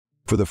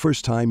For the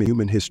first time in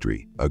human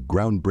history, a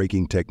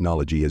groundbreaking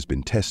technology has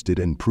been tested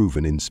and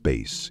proven in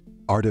space: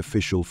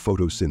 artificial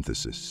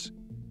photosynthesis.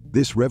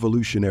 This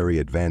revolutionary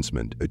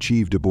advancement,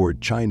 achieved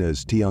aboard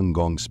China's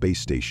Tiangong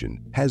space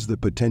station, has the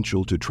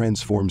potential to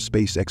transform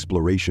space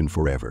exploration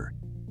forever.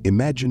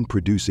 Imagine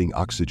producing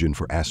oxygen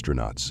for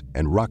astronauts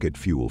and rocket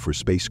fuel for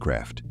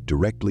spacecraft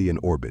directly in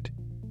orbit.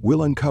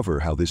 We'll uncover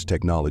how this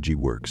technology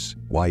works,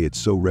 why it's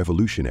so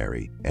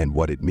revolutionary, and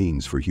what it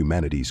means for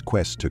humanity's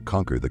quest to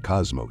conquer the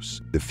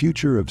cosmos. The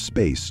future of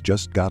space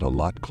just got a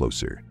lot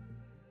closer.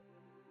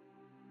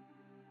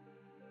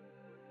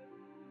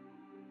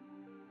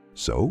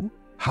 So,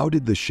 how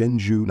did the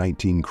Shenzhou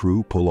 19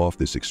 crew pull off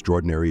this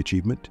extraordinary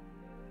achievement?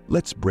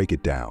 Let's break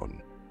it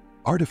down.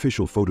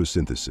 Artificial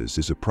photosynthesis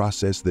is a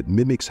process that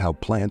mimics how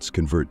plants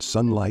convert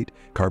sunlight,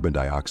 carbon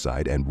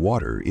dioxide, and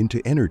water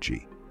into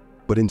energy.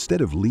 But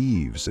instead of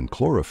leaves and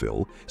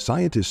chlorophyll,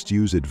 scientists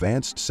use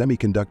advanced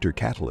semiconductor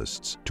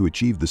catalysts to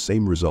achieve the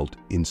same result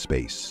in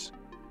space.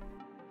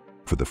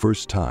 For the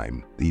first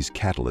time, these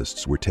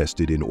catalysts were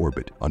tested in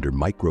orbit under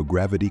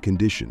microgravity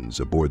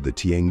conditions aboard the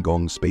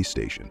Tiangong space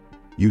station.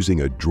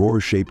 Using a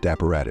drawer-shaped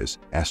apparatus,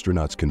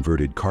 astronauts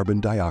converted carbon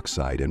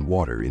dioxide and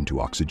water into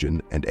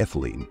oxygen and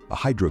ethylene, a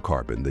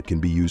hydrocarbon that can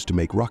be used to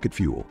make rocket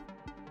fuel.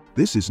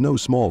 This is no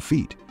small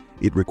feat.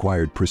 It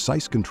required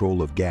precise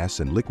control of gas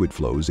and liquid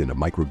flows in a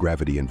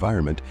microgravity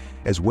environment,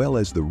 as well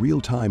as the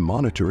real-time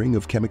monitoring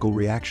of chemical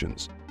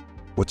reactions.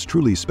 What's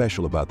truly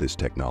special about this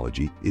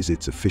technology is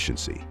its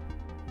efficiency.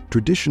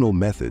 Traditional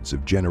methods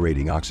of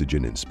generating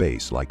oxygen in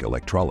space, like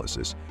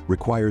electrolysis,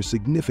 require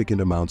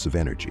significant amounts of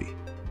energy.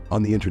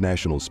 On the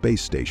International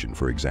Space Station,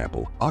 for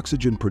example,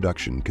 oxygen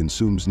production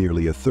consumes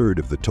nearly a third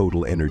of the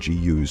total energy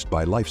used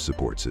by life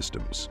support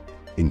systems.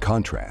 In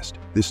contrast,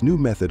 this new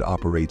method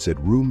operates at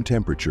room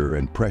temperature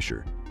and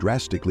pressure,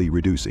 drastically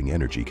reducing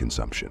energy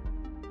consumption.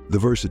 The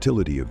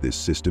versatility of this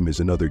system is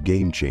another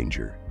game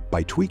changer.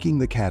 By tweaking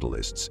the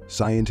catalysts,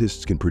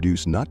 scientists can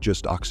produce not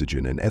just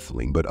oxygen and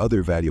ethylene, but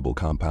other valuable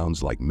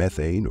compounds like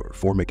methane or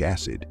formic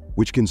acid,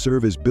 which can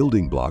serve as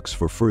building blocks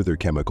for further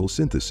chemical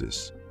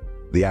synthesis.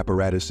 The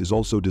apparatus is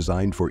also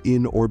designed for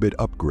in-orbit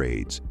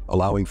upgrades,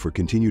 allowing for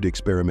continued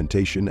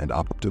experimentation and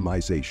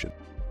optimization.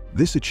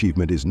 This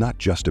achievement is not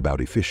just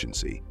about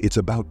efficiency, it's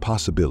about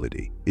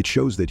possibility. It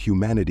shows that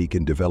humanity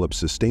can develop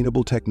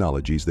sustainable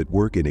technologies that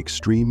work in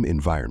extreme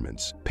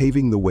environments,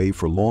 paving the way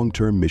for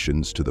long-term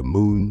missions to the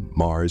Moon,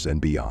 Mars, and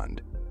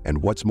beyond.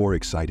 And what's more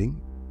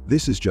exciting?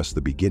 This is just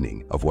the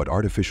beginning of what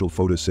artificial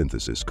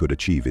photosynthesis could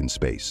achieve in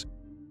space.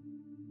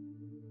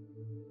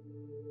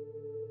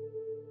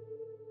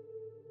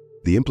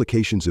 The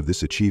implications of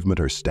this achievement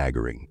are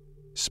staggering.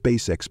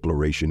 Space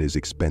exploration is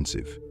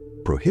expensive,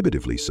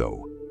 prohibitively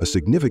so. A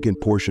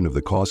significant portion of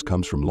the cost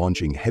comes from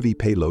launching heavy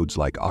payloads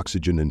like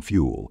oxygen and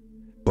fuel.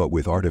 But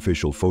with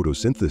artificial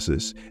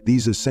photosynthesis,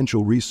 these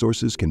essential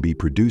resources can be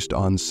produced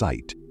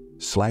on-site,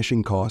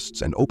 slashing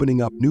costs and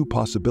opening up new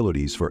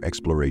possibilities for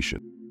exploration.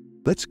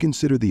 Let's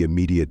consider the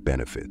immediate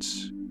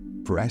benefits.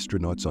 For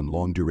astronauts on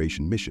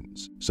long-duration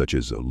missions, such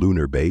as a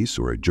lunar base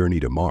or a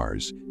journey to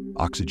Mars,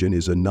 oxygen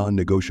is a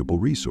non-negotiable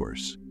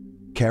resource.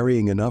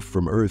 Carrying enough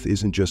from Earth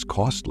isn't just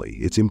costly,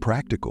 it's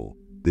impractical.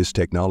 This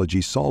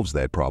technology solves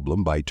that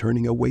problem by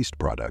turning a waste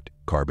product,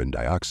 carbon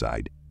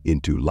dioxide,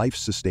 into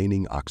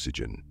life-sustaining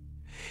oxygen.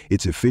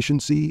 It's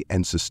efficiency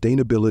and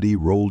sustainability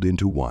rolled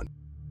into one.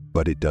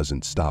 But it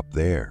doesn't stop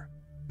there.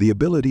 The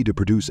ability to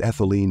produce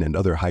ethylene and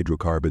other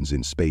hydrocarbons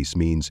in space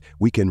means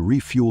we can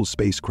refuel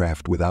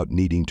spacecraft without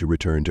needing to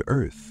return to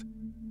Earth.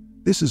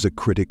 This is a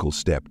critical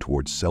step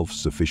towards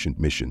self-sufficient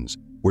missions,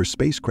 where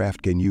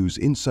spacecraft can use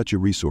in situ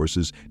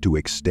resources to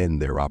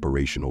extend their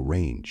operational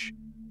range.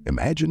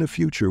 Imagine a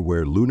future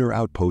where lunar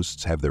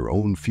outposts have their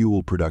own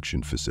fuel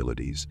production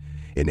facilities,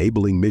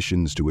 enabling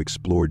missions to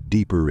explore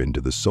deeper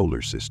into the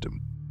solar system.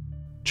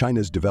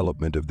 China's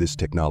development of this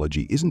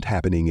technology isn't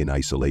happening in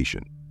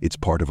isolation. It's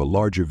part of a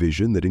larger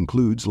vision that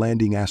includes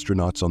landing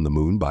astronauts on the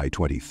Moon by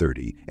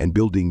 2030 and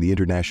building the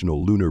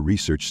International Lunar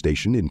Research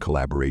Station in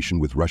collaboration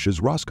with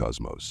Russia's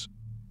Roscosmos.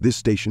 This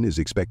station is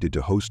expected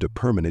to host a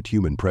permanent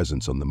human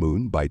presence on the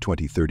Moon by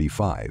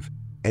 2035,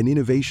 and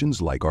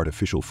innovations like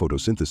artificial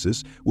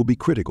photosynthesis will be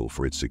critical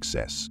for its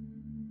success.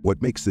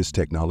 What makes this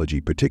technology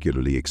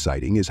particularly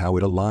exciting is how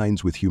it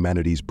aligns with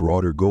humanity's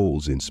broader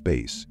goals in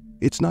space.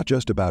 It's not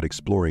just about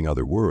exploring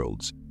other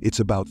worlds, it's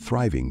about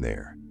thriving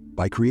there.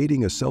 By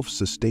creating a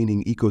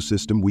self-sustaining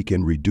ecosystem, we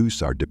can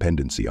reduce our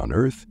dependency on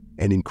Earth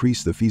and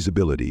increase the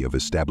feasibility of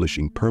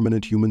establishing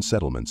permanent human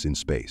settlements in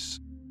space.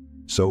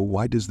 So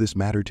why does this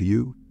matter to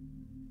you?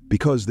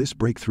 Because this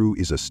breakthrough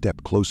is a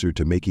step closer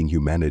to making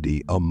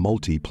humanity a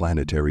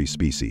multi-planetary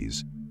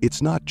species.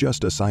 It's not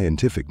just a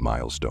scientific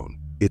milestone,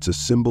 it's a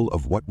symbol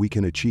of what we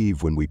can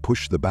achieve when we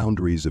push the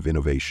boundaries of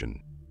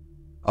innovation.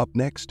 Up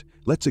next,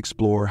 let's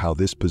explore how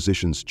this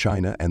positions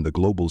China and the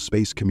global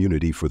space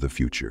community for the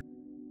future.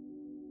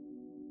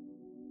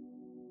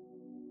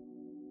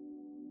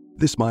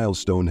 This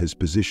milestone has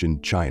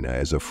positioned China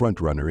as a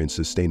frontrunner in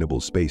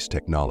sustainable space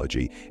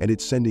technology, and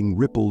it's sending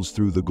ripples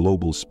through the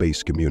global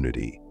space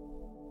community.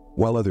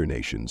 While other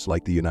nations,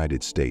 like the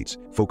United States,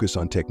 focus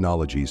on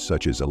technologies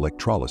such as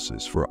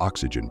electrolysis for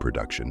oxygen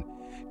production,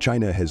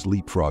 China has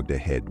leapfrogged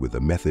ahead with a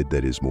method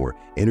that is more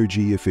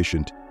energy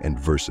efficient and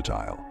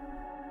versatile.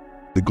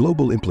 The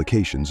global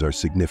implications are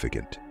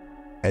significant.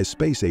 As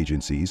space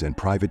agencies and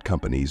private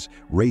companies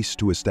race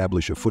to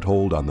establish a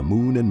foothold on the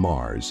Moon and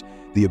Mars,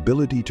 the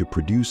ability to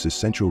produce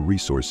essential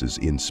resources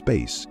in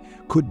space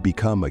could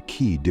become a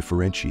key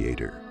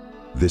differentiator.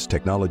 This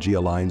technology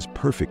aligns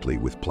perfectly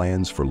with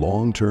plans for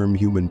long-term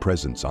human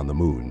presence on the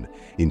Moon,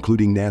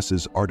 including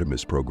NASA's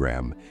Artemis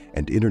program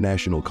and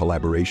international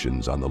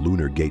collaborations on the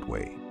Lunar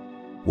Gateway.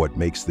 What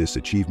makes this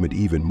achievement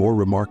even more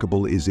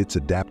remarkable is its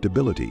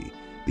adaptability.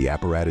 The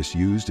apparatus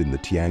used in the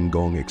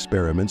Tiangong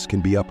experiments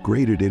can be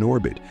upgraded in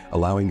orbit,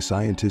 allowing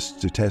scientists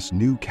to test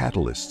new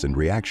catalysts and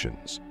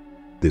reactions.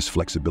 This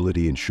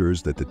flexibility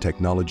ensures that the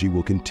technology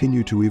will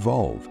continue to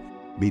evolve,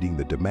 meeting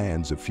the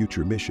demands of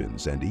future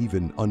missions and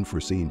even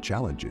unforeseen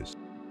challenges.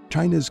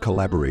 China's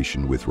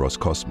collaboration with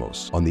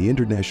Roscosmos on the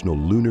International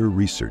Lunar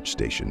Research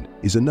Station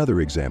is another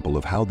example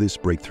of how this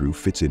breakthrough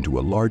fits into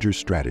a larger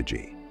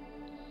strategy.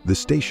 The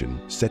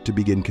station, set to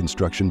begin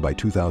construction by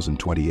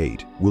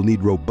 2028, will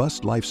need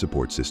robust life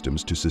support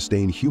systems to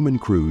sustain human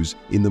crews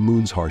in the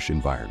Moon's harsh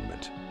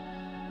environment.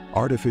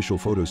 Artificial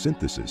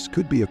photosynthesis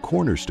could be a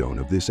cornerstone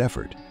of this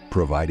effort,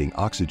 providing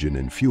oxygen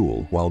and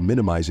fuel while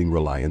minimizing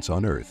reliance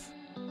on Earth.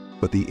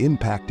 But the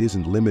impact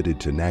isn't limited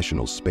to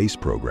national space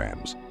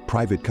programs.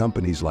 Private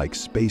companies like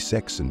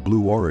SpaceX and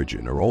Blue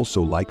Origin are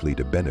also likely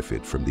to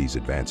benefit from these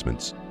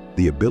advancements.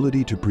 The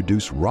ability to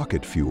produce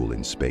rocket fuel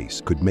in space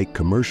could make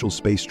commercial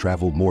space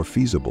travel more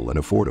feasible and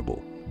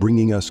affordable,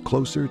 bringing us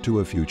closer to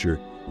a future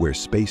where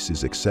space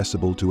is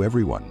accessible to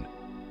everyone.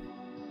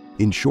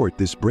 In short,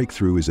 this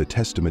breakthrough is a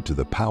testament to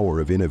the power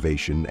of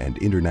innovation and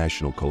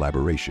international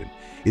collaboration.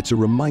 It's a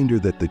reminder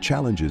that the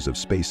challenges of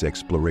space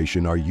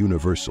exploration are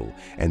universal,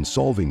 and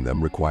solving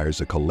them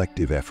requires a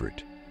collective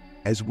effort.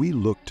 As we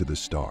look to the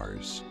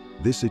stars,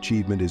 this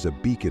achievement is a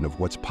beacon of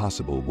what's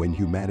possible when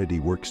humanity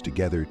works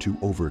together to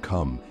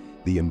overcome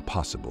the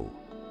impossible.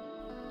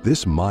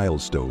 This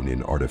milestone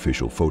in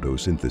artificial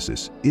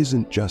photosynthesis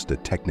isn't just a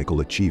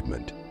technical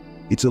achievement.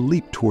 It's a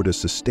leap toward a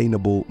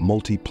sustainable,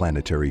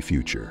 multi-planetary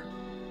future.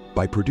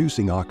 By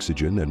producing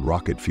oxygen and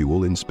rocket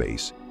fuel in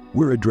space,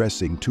 we're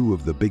addressing two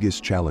of the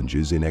biggest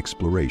challenges in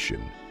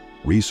exploration: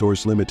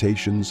 resource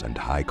limitations and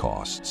high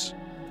costs.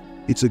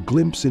 It's a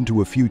glimpse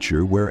into a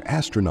future where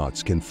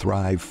astronauts can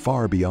thrive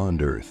far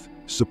beyond Earth,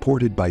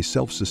 supported by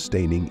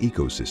self-sustaining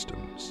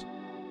ecosystems.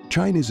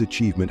 China's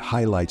achievement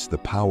highlights the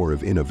power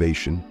of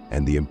innovation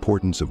and the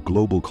importance of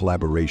global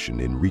collaboration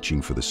in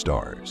reaching for the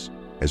stars.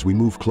 As we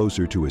move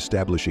closer to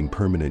establishing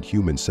permanent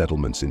human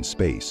settlements in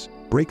space,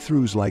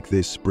 breakthroughs like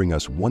this bring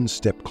us one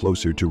step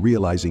closer to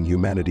realizing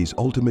humanity's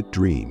ultimate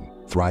dream,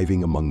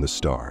 thriving among the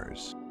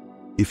stars.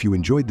 If you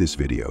enjoyed this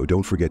video,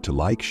 don't forget to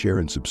like, share,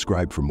 and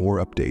subscribe for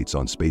more updates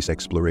on space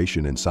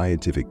exploration and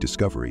scientific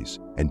discoveries.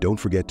 And don't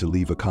forget to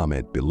leave a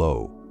comment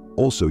below.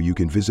 Also, you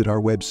can visit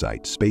our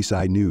website,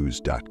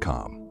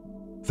 spaceinews.com.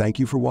 Thank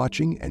you for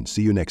watching, and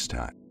see you next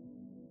time.